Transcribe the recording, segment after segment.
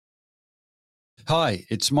Hi,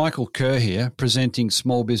 it's Michael Kerr here, presenting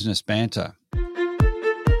Small Business Banter.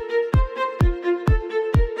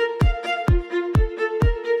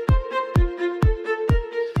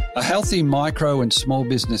 A healthy micro and small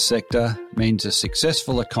business sector means a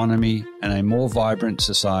successful economy and a more vibrant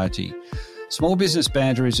society. Small Business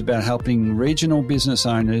Banter is about helping regional business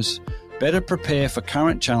owners better prepare for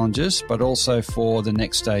current challenges, but also for the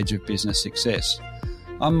next stage of business success.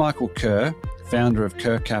 I'm Michael Kerr, founder of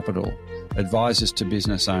Kerr Capital, advisors to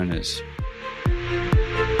business owners.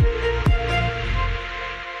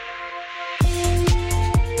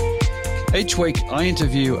 Each week, I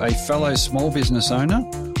interview a fellow small business owner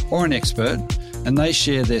or an expert, and they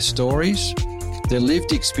share their stories, their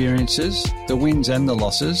lived experiences, the wins and the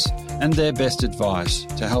losses, and their best advice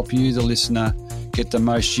to help you, the listener, get the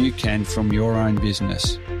most you can from your own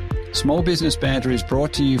business. Small Business Banter is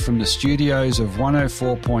brought to you from the studios of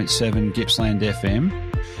 104.7 Gippsland FM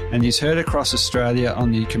and is heard across Australia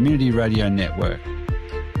on the Community Radio Network.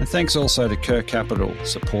 And thanks also to Kerr Capital,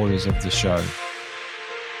 supporters of the show.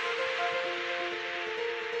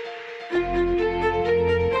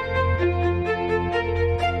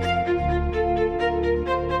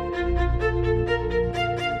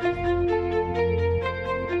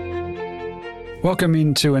 Welcome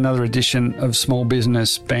into another edition of Small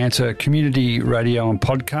Business Banter Community Radio and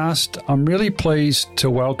Podcast. I'm really pleased to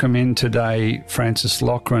welcome in today Francis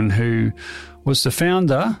Loughran, who was the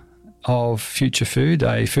founder of Future Food,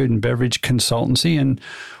 a food and beverage consultancy. And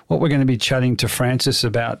what we're going to be chatting to Francis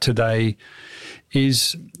about today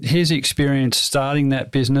is his experience starting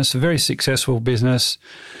that business, a very successful business,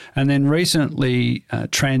 and then recently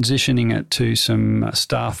transitioning it to some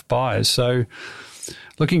staff buyers. So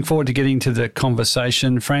looking forward to getting to the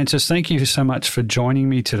conversation. Francis, thank you so much for joining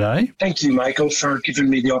me today. Thank you, Michael, for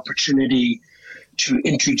giving me the opportunity to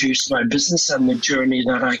introduce my business and the journey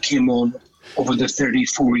that I came on over the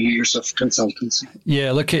 34 years of consultancy.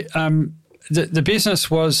 Yeah, look, the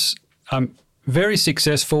business was very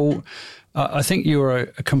successful. I think you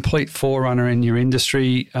were a complete forerunner in your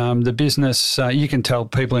industry. The business, you can tell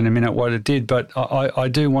people in a minute what it did, but I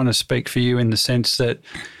do want to speak for you in the sense that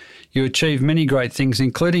you achieved many great things,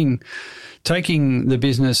 including taking the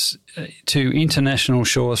business to international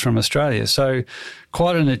shores from Australia. So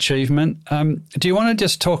quite an achievement. Do you want to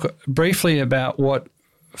just talk briefly about what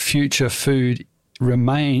Future Food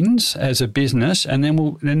remains as a business, and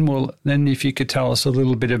then if you could tell us a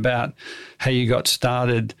little bit about how you got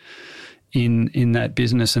started in that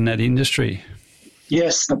business and that industry?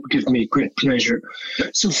 Yes, that would give me great pleasure.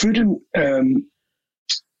 So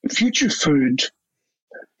Future Food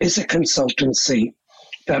is a consultancy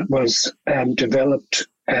that was developed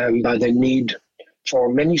by the need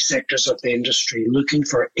for many sectors of the industry looking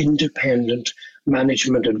for independent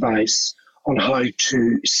management advice on how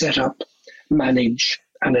to set up, manage,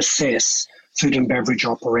 and assess food and beverage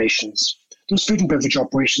operations. Those food and beverage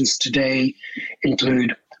operations today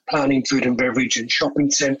include planning food and beverage in shopping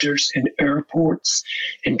centres, in airports,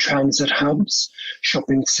 in transit hubs,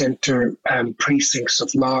 shopping centre precincts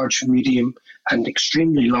of large, medium, and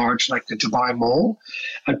extremely large, like the Dubai Mall,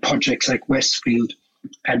 and projects like Westfield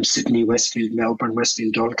and Sydney, Westfield, Melbourne,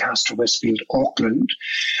 Westfield, Doncaster, Westfield, Auckland,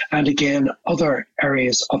 and again, other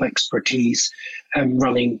areas of expertise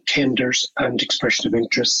running tenders and expression of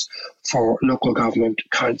interest for local government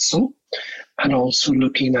council, and also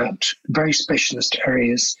looking at very specialist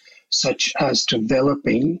areas such as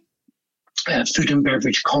developing food and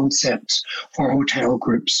beverage concepts for hotel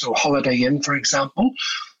groups. So Holiday Inn, for example,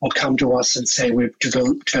 will come to us and say, we're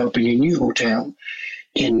developing a new hotel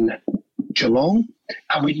in Geelong,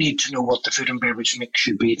 and we need to know what the food and beverage mix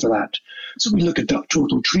should be for that. So we look at the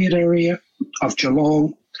total trade area of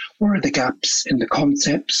Geelong. Where are the gaps in the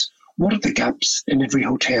concepts? What are the gaps in every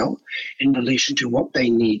hotel in relation to what they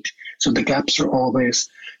need? So the gaps are always,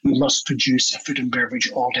 you must produce a food and beverage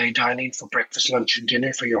all-day dining for breakfast, lunch and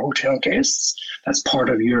dinner for your hotel guests. That's part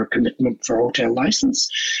of your commitment for hotel license.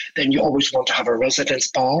 Then you always want to have a residence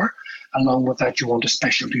bar. Along with that, you want a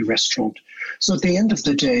specialty restaurant. So at the end of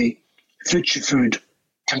the day, Future Food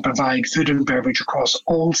can provide food and beverage across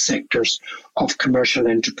all sectors of commercial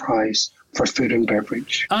enterprise for food and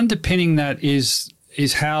beverage. Underpinning that is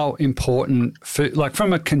how important food, like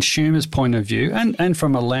from a consumer's point of view and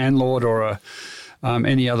from a landlord or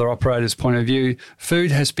any other operator's point of view,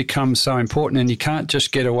 food has become so important, and you can't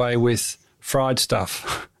just get away with fried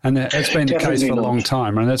stuff. And that's been the case for a long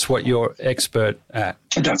time, and that's what you're expert at.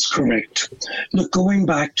 That's correct. Look, going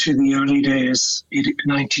back to the early days,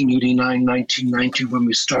 1989, 1990, when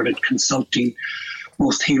we started consulting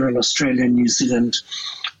both here in Australia and New Zealand,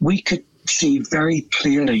 we could see very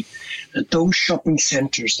clearly that those shopping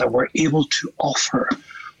centres that were able to offer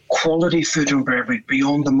quality food and beverage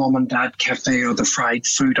beyond the mum and dad cafe or the fried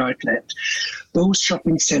food outlet, those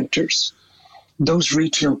shopping centres, those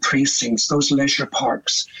retail precincts, those leisure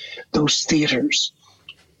parks, those theatres,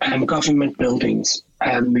 government buildings,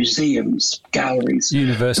 museums, galleries,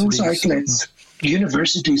 universities. Those outlets,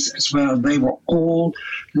 universities as well, they were all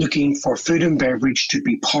looking for food and beverage to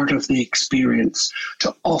be part of the experience,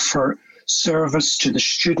 to offer service to the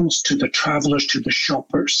students, to the travellers, to the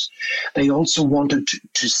shoppers. They also wanted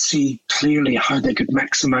to see clearly how they could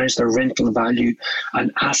maximise their rental value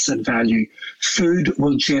and asset value. Food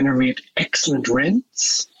will generate excellent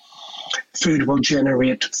rents. Food will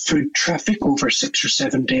generate food traffic over 6 or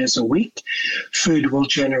 7 days a week. Food will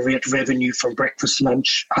generate revenue from breakfast,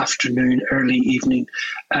 lunch, afternoon, early evening,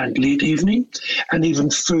 and late evening. And even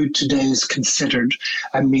food today is considered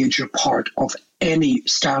a major part of any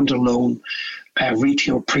standalone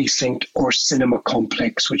retail precinct or cinema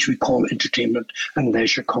complex, which we call entertainment and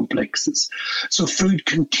leisure complexes. So food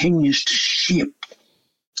continues to shape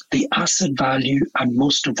the asset value and,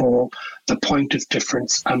 most of all, the point of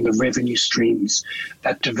difference and the revenue streams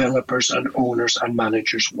that developers and owners and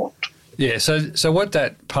managers want. Yeah, so what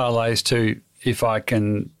that parlays to, if I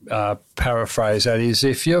can paraphrase that, is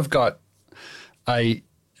if you've got a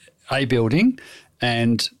building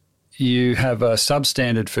and you have a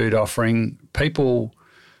substandard food offering, people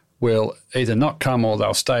will either not come or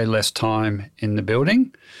they'll stay less time in the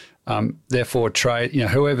building. Therefore, trade,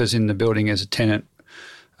 whoever's in the building as a tenant,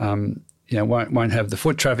 won't have the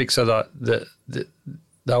foot traffic, so that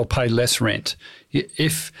they'll pay less rent.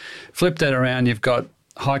 If flip that around, you've got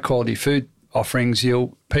high quality food offerings,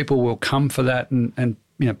 people will come for that and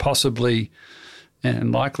possibly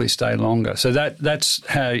and likely stay longer. So that's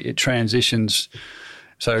how it transitions.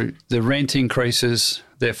 So the rent increases,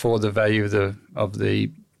 therefore the value of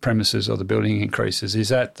the premises or the building increases. Is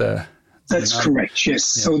that the... That's correct,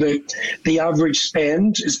 yes. Yeah. So the average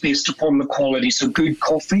spend is based upon the quality. So good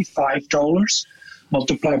coffee, $5,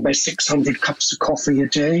 multiplied by 600 cups of coffee a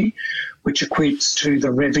day, which equates to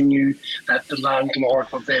the revenue that the landlord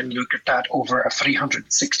will then look at that over a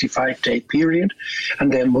 365-day period.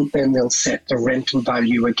 And then they'll set the rental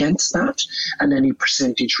value against that and any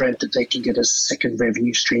percentage rent that they can get as a second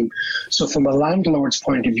revenue stream. So from a landlord's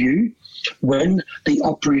point of view, when the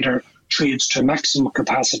operator trades to maximum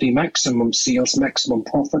capacity, maximum sales, maximum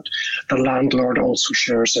profit, the landlord also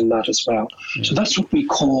shares in that as well. Mm-hmm. So that's what we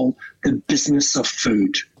call the business of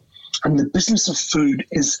food. And the business of food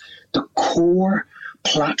is the core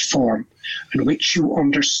platform in which you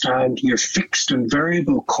understand your fixed and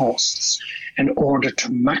variable costs in order to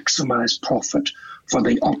maximize profit for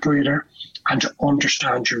the operator and to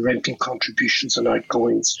understand your renting contributions and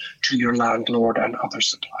outgoings to your landlord and other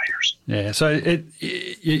suppliers. Yeah, so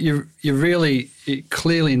you really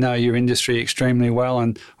clearly know your industry extremely well,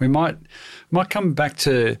 and we might come back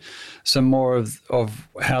to some more of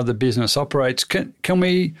how the business operates. Can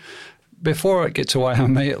we, before it gets away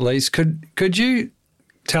on me at least, could you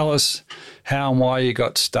tell us how and why you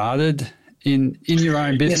got started in your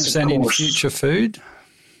own business and in Future Food?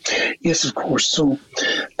 Yes, of course. So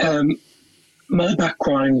my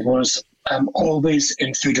background was always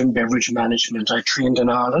in food and beverage management. I trained in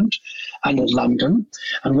Ireland and in London.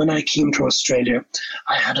 And when I came to Australia,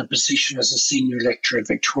 I had a position as a senior lecturer at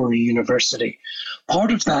Victoria University.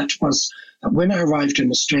 Part of that was that when I arrived in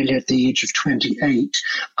Australia at the age of 28,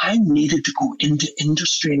 I needed to go into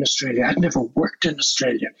industry in Australia. I'd never worked in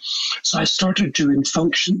Australia. So I started doing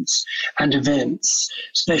functions and events,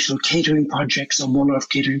 special catering projects and one-off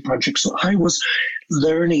catering projects. So I was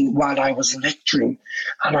learning while I was lecturing,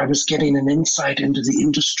 and I was getting an insight into the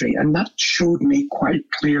industry. And that showed me quite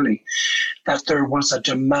clearly that there was a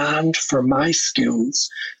demand for my skills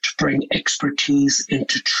to bring expertise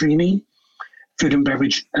into training, food and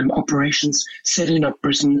beverage operations, setting up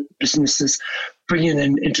businesses, bringing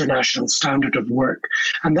in international standard of work.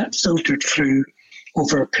 And that filtered through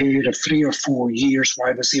over a period of 3 or 4 years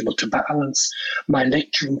where I was able to balance my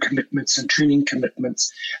lecturing commitments and training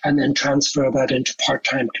commitments and then transfer that into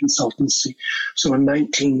part-time consultancy. So in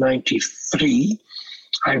 1993,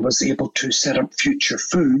 I was able to set up Future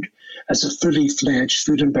Food as a fully fledged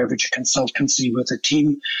food and beverage consultancy with a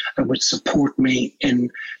team that would support me in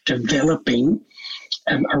developing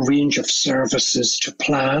a range of services to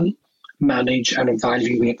plan, manage and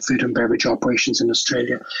evaluate food and beverage operations in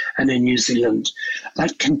Australia and in New Zealand.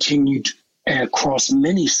 That continued across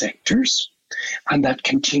many sectors, and that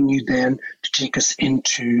continued then to to take us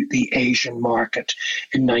into the Asian market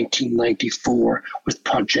in 1994 with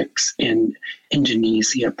projects in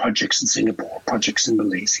Indonesia, projects in Singapore, projects in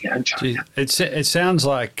Malaysia and China. It sounds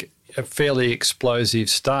like a fairly explosive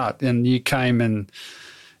start, and you came and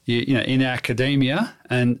you know in academia,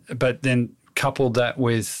 but then coupled that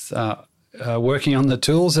with working on the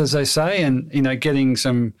tools, as they say, and you know getting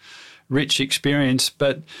some rich experience,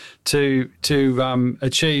 but to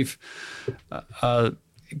achieve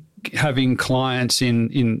having clients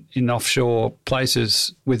in offshore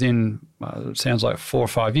places within it sounds like 4 or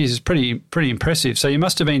 5 years is pretty impressive. So you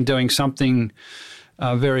must have been doing something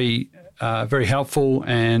very helpful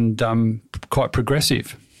and quite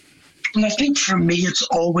progressive. And I think for me, it's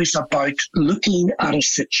always about looking at a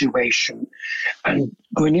situation and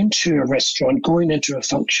going into a restaurant, going into a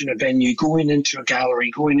function, a venue, going into a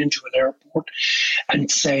gallery, going into an airport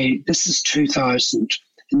and say, this is 2000.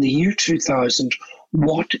 In the year 2000,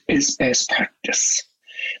 what is best practice?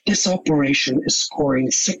 This operation is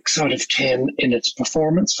scoring 6 out of 10 in its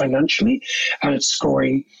performance financially, and it's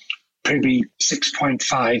scoring maybe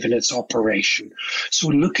 6.5 in its operation. So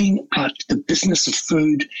looking at the business of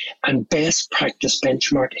food and best practice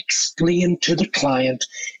benchmark, explain to the client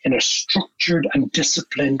in a structured and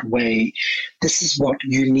disciplined way, this is what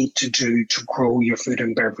you need to do to grow your food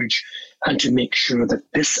and beverage and to make sure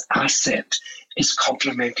that this asset is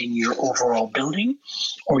complementing your overall building,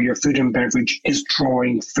 or your food and beverage is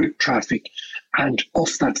drawing foot traffic, and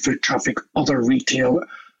off that foot traffic, other retail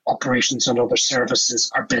operations and other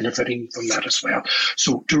services are benefiting from that as well.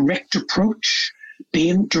 So direct approach,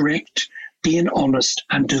 being direct, being honest,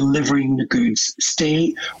 and delivering the goods.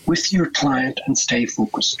 Stay with your client and stay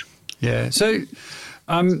focused. Yeah. So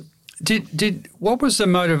what was the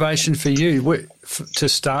motivation for you to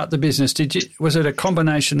start the business? Was it a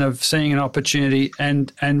combination of seeing an opportunity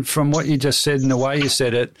and from what you just said and the way you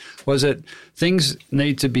said it, was it things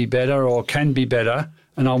need to be better or can be better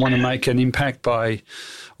and I want to make an impact yes. I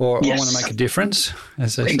want to make a difference?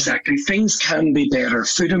 Exactly. Things can be better.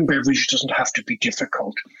 Food and beverage doesn't have to be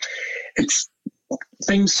difficult.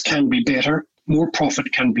 Things can be better. More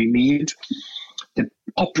profit can be made. The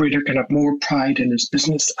operator can have more pride in his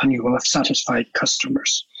business and you will have satisfied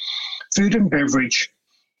customers. Food and beverage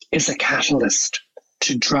is a catalyst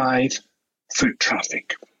to drive foot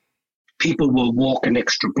traffic. People will walk an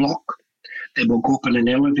extra block. They will go up in an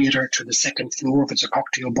elevator to the second floor if it's a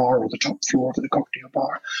cocktail bar, or the top floor of the cocktail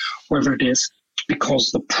bar, wherever it is,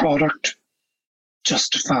 because the product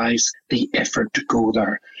justifies the effort to go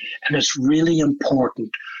there. And it's really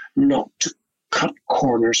important not to cut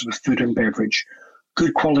corners with food and beverage.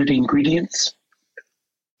 Good quality ingredients,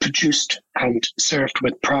 produced and served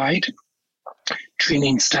with pride,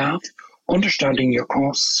 training staff, understanding your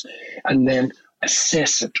costs, and then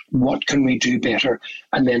assess it. What can we do better?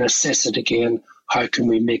 And then assess it again. How can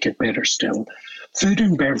we make it better still? Food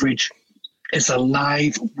and beverage is a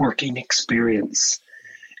live working experience.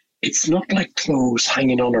 It's not like clothes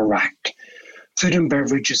hanging on a rack. Food and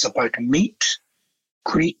beverage is about meet,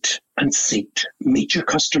 greet, and seat. Meet your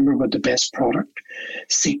customer with the best product.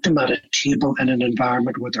 Seat them at a table in an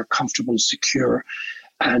environment where they're comfortable and secure,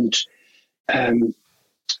 and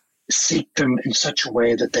seat them in such a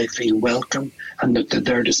way that they feel welcome and that they're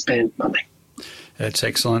there to spend money. That's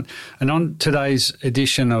excellent. And on today's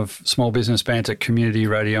edition of Small Business Banter Community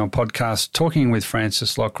Radio and Podcast, talking with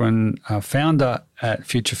Francis Loughran, founder at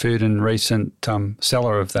Future Food and recent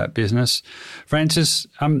seller of that business. Francis,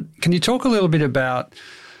 can you talk a little bit about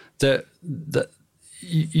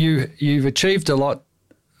you've achieved a lot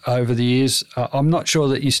over the years. I'm not sure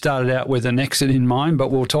that you started out with an exit in mind, but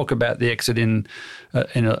we'll talk about the exit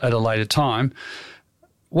at a later time.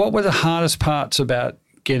 What were the hardest parts about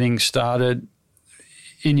getting started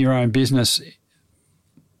in your own business? The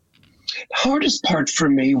hardest part for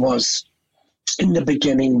me was, in the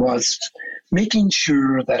beginning, was making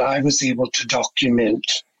sure that I was able to document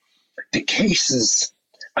the cases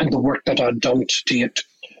and the work that I'd done to date.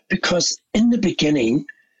 Because in the beginning,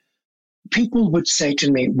 people would say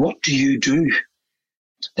to me, "What do you do?"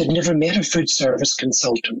 They'd never met a food service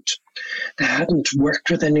consultant. They hadn't worked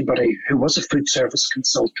with anybody who was a food service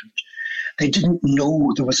consultant. They didn't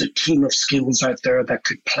know there was a team of skills out there that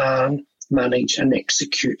could plan, manage, and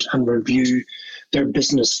execute and review their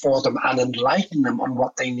business for them and enlighten them on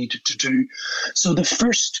what they needed to do. So the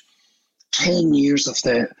first 10 years of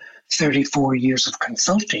the 34 years of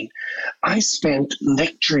consulting, I spent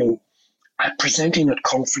lecturing, presenting at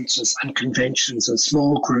conferences and conventions and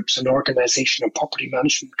small groups and organisation and property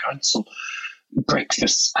management council,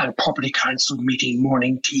 breakfasts and property council meeting,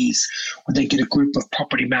 morning teas, where they get a group of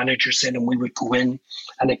property managers in, and we would go in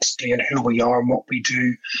and explain who we are and what we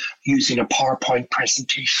do, using a PowerPoint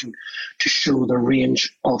presentation to show the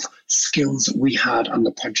range of skills that we had on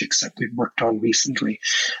the projects that we've worked on recently.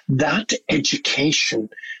 That education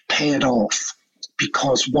paid off,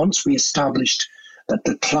 because once we established that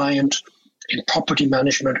the client in property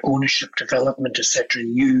management, ownership, development, etc.,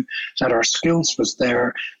 knew that our skills was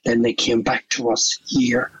there, then they came back to us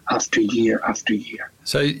year after year after year.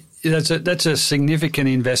 So that's a significant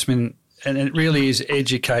investment, and it really is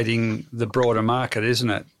educating the broader market, isn't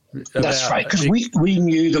it? That's right, because we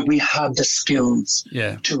knew that we had the skills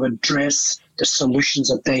to address the solutions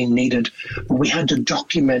that they needed, but we had to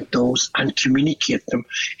document those and communicate them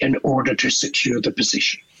in order to secure the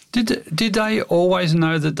position. Did they always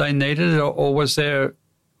know that they needed it, or was it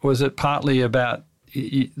partly about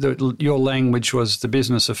your language was the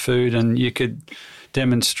business of food, and you could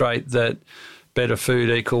demonstrate that better food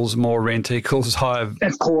equals more rent equals higher?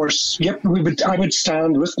 Of course, yep. I would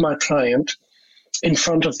stand with my client in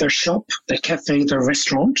front of their shop, their cafe, their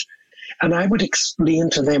restaurant, and I would explain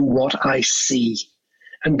to them what I see.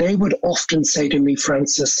 And they would often say to me,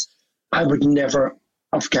 Francis, I would never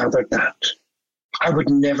have gathered that. I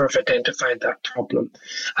would never have identified that problem.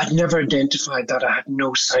 I'd never identified that I had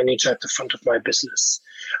no signage at the front of my business.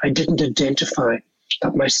 I didn't identify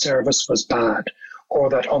that my service was bad, or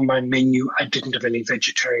that on my menu I didn't have any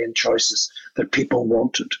vegetarian choices that people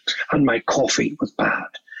wanted, and my coffee was bad.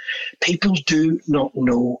 People do not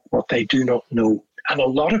know what they do not know. And a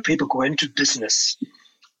lot of people go into business,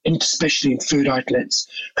 especially in food outlets,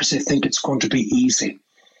 because they think it's going to be easy.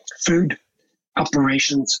 Food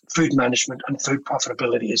operations, food management, and food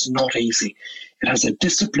profitability is not easy. It has a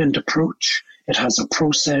disciplined approach, it has a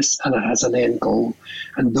process, and it has an end goal.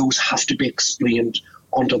 And those have to be explained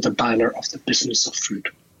under the banner of the business of food.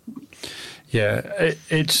 Yeah,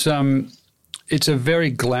 it's a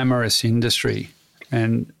very glamorous industry,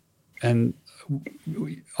 and I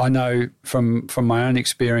know from my own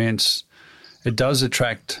experience, it does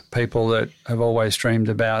attract people that have always dreamed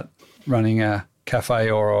about running a cafe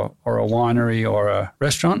or a winery or a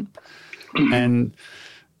restaurant, and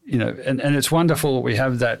and it's wonderful we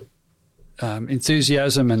have that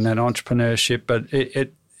enthusiasm and that entrepreneurship. But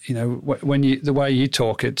it when the way you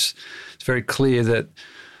talk, it's very clear that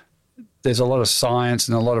there's a lot of science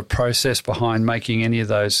and a lot of process behind making any of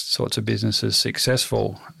those sorts of businesses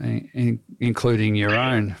successful, including your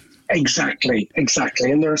own. Exactly.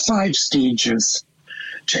 And there are 5 stages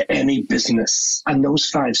to any business, and those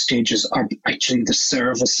 5 stages are actually the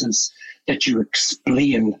services that you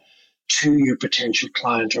explain to your potential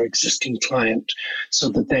client or existing client, so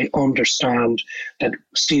that they understand that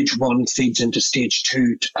stage 1 feeds into stage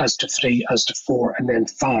 2, as to 3, as to 4, and then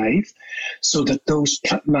 5, so that those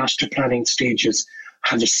master planning stages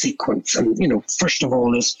have a sequence. And first of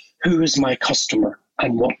all is, who is my customer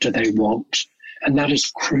and what do they want? And that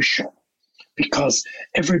is crucial, because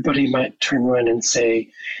everybody might turn around and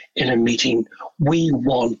say in a meeting, we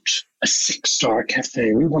want a 6-star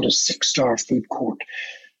cafe, we want a 6-star food court.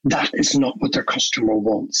 That is not what their customer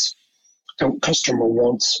wants. The customer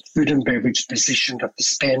wants food and beverage positioned at the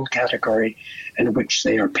spend category in which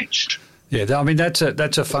they are pitched. Yeah, I mean, that's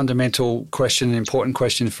a fundamental question, an important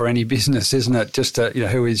question for any business, isn't it? Just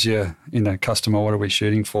who is your customer? What are we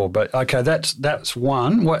shooting for? But okay, that's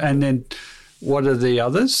one. And then what are the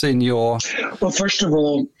others in your? Well, first of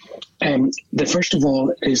all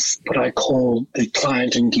is what I call the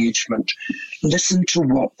client engagement. Listen to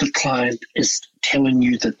what the client is telling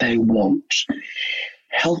you that they want.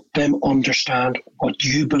 Help them understand what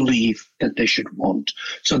you believe that they should want.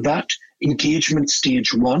 So that engagement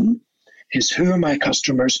stage 1 is, who are my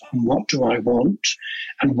customers and what do I want?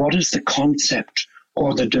 And what is the concept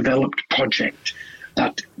or the developed project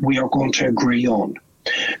that we are going to agree on?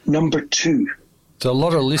 Number 2. There's a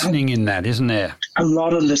lot of listening in that, isn't there? A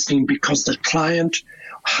lot of listening, because the client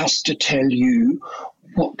has to tell you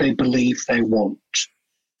what they believe they want.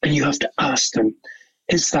 And you have to ask them,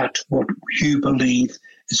 is that what you believe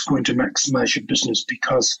is going to maximize your business?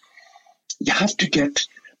 Because you have to get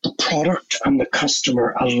the product and the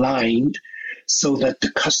customer aligned so that the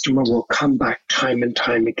customer will come back time and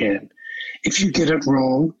time again. If you get it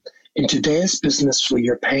wrong, in today's business where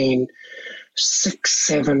you're paying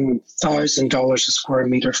 $6,000-7,000 a square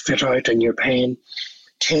meter fit out, and you're paying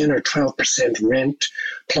 10 or 12% rent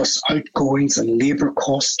plus outgoings and labor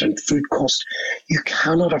cost and food cost, you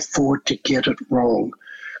cannot afford to get it wrong,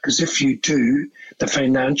 because if you do, the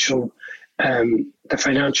financial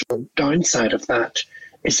downside of that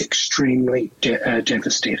is extremely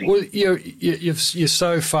devastating. Well, you're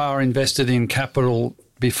so far invested in capital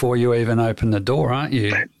before you even open the door, aren't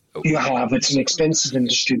you? You have. It's an expensive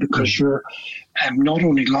industry because you're not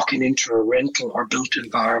only locking into a rental or built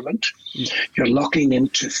environment, you're locking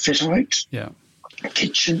into fit out,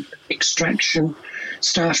 kitchen, extraction,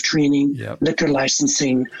 staff training, liquor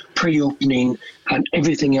licensing, pre-opening, and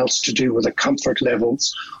everything else to do with the comfort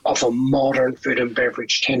levels of a modern food and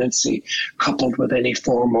beverage tenancy, coupled with any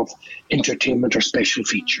form of entertainment or special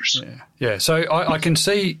features. Yeah. So I can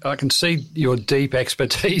see your deep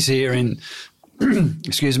expertise here in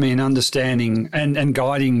in understanding and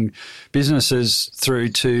guiding businesses through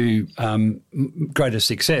to greater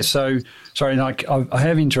success. So, sorry, I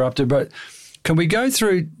have interrupted, but can we go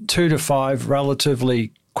through 2 to 5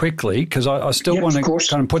 relatively quickly? Because I still want to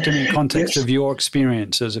kind of put them in context of your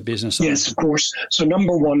experience as a business owner. Yes, of course. So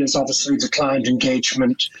number 1 is obviously the client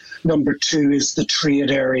engagement. Number 2 is the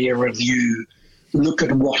trade area review. Look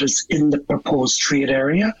at what is in the proposed trade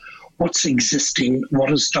area, what's existing,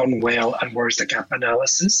 what is done well, and where's the gap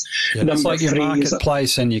analysis. It's like your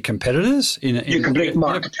marketplace and your competitors. Your complete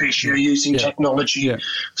marketplace. You're using technology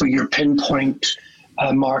for your pinpoint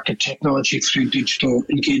market technology through digital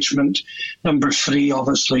engagement. Number 3,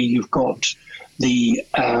 obviously, you've got the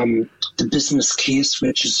business case,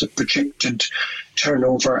 which is the projected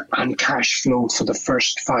turnover and cash flow for the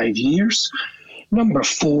first 5 years. Number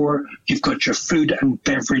 4, you've got your food and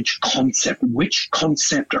beverage concept. Which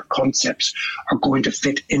concept or concepts are going to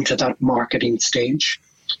fit into that marketing stage,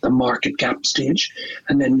 the market gap stage?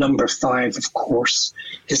 And then number 5, of course,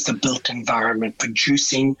 is the built environment,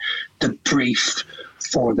 producing the brief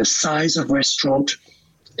for the size of restaurant,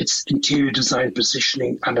 its interior design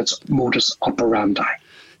positioning, and its modus operandi.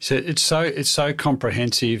 So it's so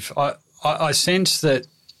comprehensive. I sense that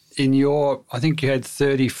in I think you had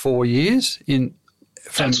 34 years in.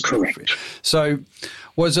 That's correct. So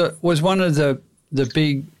was one of the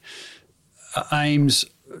big aims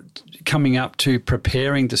coming up to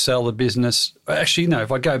preparing to sell the business? Actually, no.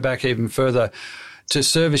 If I go back even further, to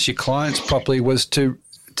service your clients properly was to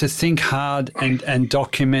think hard and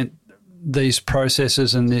document these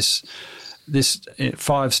processes and this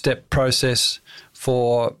 5-step process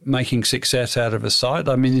for making success out of a site.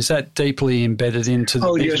 I mean, is that deeply embedded into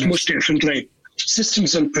the business? Yes, most definitely.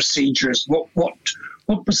 Systems and procedures. What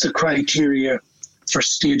was the criteria for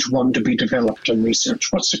stage 1 to be developed and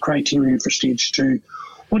researched? What's the criteria for stage 2?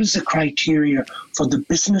 What is the criteria for the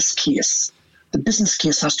business case? The business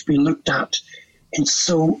case has to be looked at in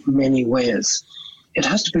so many ways. It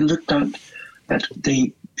has to be looked at that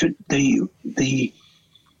the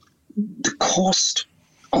cost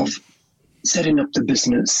of setting up the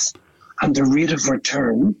business and the rate of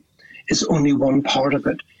return is only one part of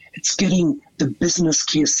it. It's getting the business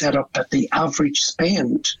case set up at the average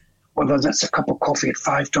spend, whether that's a cup of coffee at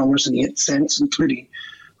 $5.08, including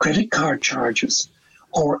credit card charges,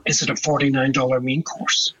 or is it a $49 main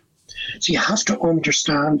course? So you have to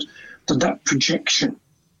understand that projection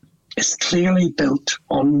is clearly built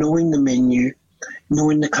on knowing the menu,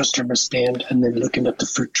 knowing the customer spend, and then looking at the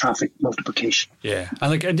foot traffic multiplication. Yeah.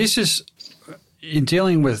 And this is in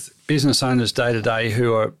dealing with business owners day to day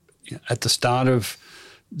who are at the start of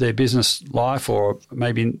their business life or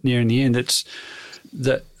maybe nearing the end. It's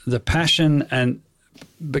the passion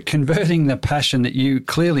but converting the passion that you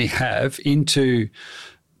clearly have into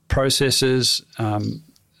processes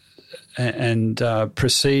and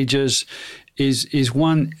procedures is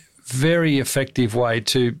one very effective way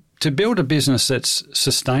to build a business that's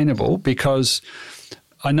sustainable, because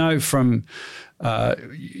I know from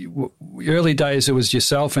early days it was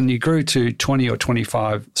yourself and you grew to 20 or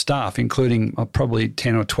 25 staff, including probably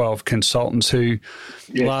 10 or 12 consultants who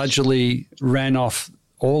largely ran off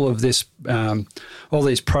all of this, all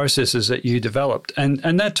these processes that you developed.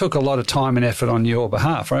 And that took a lot of time and effort on your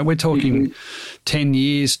behalf, right? We're talking 10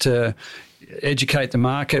 years to educate the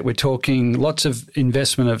market. We're talking lots of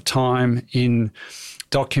investment of time in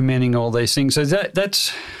documenting all these things. So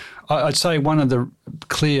that's, I'd say, one of the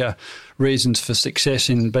clear reasons for success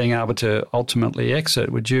in being able to ultimately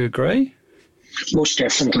exit. Would you agree? Most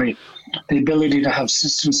definitely. The ability to have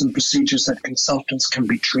systems and procedures that consultants can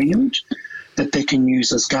be trained, that they can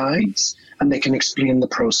use as guides, and they can explain the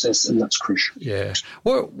process, and that's crucial. Yeah.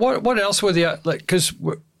 What else were the, because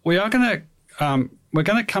we are going to we're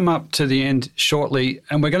going to come up to the end shortly,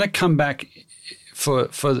 and we're going to come back for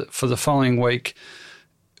the following week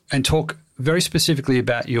and talk very specifically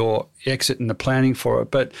about your exit and the planning for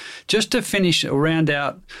it. But just to finish, round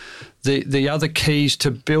out the other keys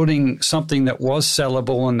to building something that was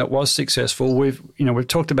sellable and that was successful, we've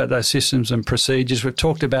talked about those systems and procedures. We've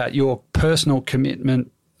talked about your personal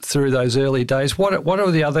commitment through those early days. What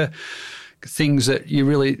are the other things that you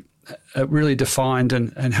really defined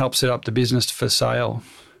and helped set up the business for sale?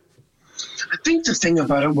 I think the thing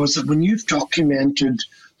about it was that when you've documented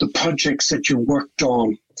the projects that you worked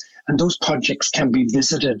on, and those projects can be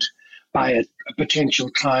visited by a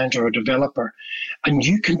potential client or a developer, and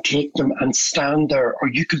you can take them and stand there, or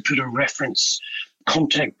you can put a reference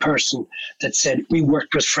contact person that said, we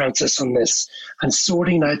worked with Francis on this, and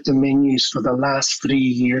sorting out the menus for the last 3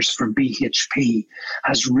 years for BHP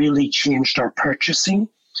has really changed our purchasing,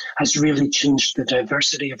 has really changed the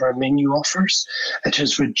diversity of our menu offers. It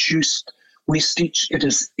has reduced wastage. It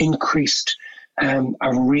has increased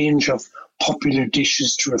a range of popular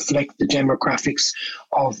dishes to reflect the demographics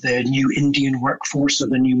of the new Indian workforce or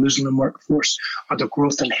the new Muslim workforce, or the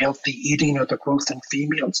growth in healthy eating, or the growth in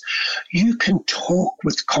females. You can talk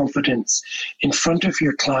with confidence in front of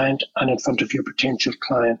your client and in front of your potential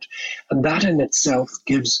client. And that in itself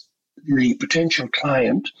gives the potential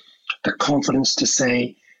client the confidence to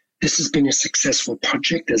say, this has been a successful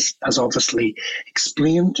project, as obviously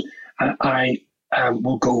explained. I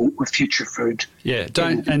will go with Future Food. Yeah,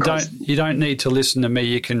 you don't need to listen to me.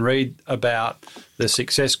 You can read about the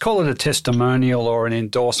success. Call it a testimonial or an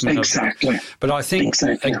endorsement. Exactly. But I think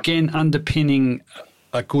again, underpinning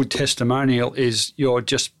a good testimonial is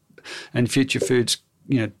and Future Food's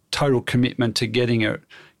total commitment to getting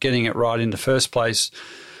it right in the first place,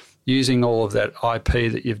 using all of that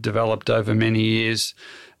IP that you've developed over many years.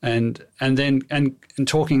 And then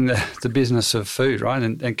talking the business of food, right,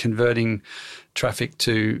 and converting traffic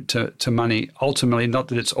to money. Ultimately, not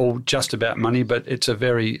that it's all just about money, but it's a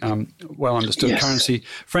very well understood currency.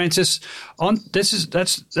 Francis,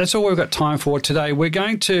 that's all we've got time for today. We're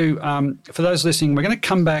going to, for those listening, we're going to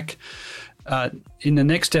come back in the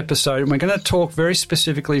next episode, and we're going to talk very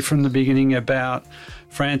specifically from the beginning about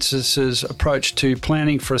Francis's approach to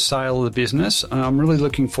planning for a sale of the business. I'm really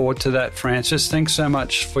looking forward to that, Francis. Thanks so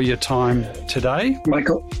much for your time today.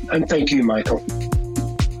 Michael, and thank you, Michael.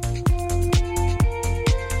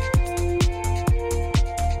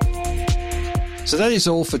 So that is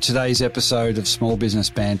all for today's episode of Small Business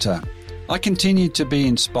Banter. I continue to be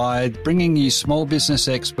inspired bringing you small business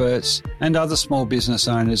experts and other small business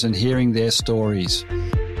owners and hearing their stories.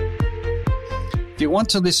 If you want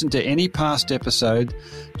to listen to any past episode,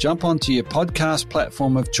 jump onto your podcast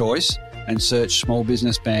platform of choice and search Small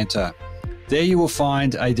Business Banter. There you will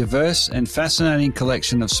find a diverse and fascinating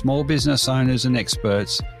collection of small business owners and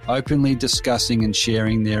experts openly discussing and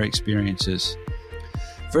sharing their experiences.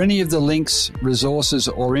 For any of the links, resources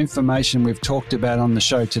or information we've talked about on the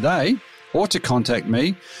show today, or to contact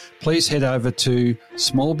me, please head over to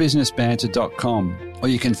smallbusinessbanter.com, or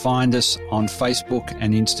you can find us on Facebook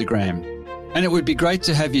and Instagram. And it would be great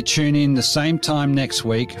to have you tune in the same time next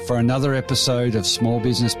week for another episode of Small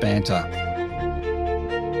Business Banter.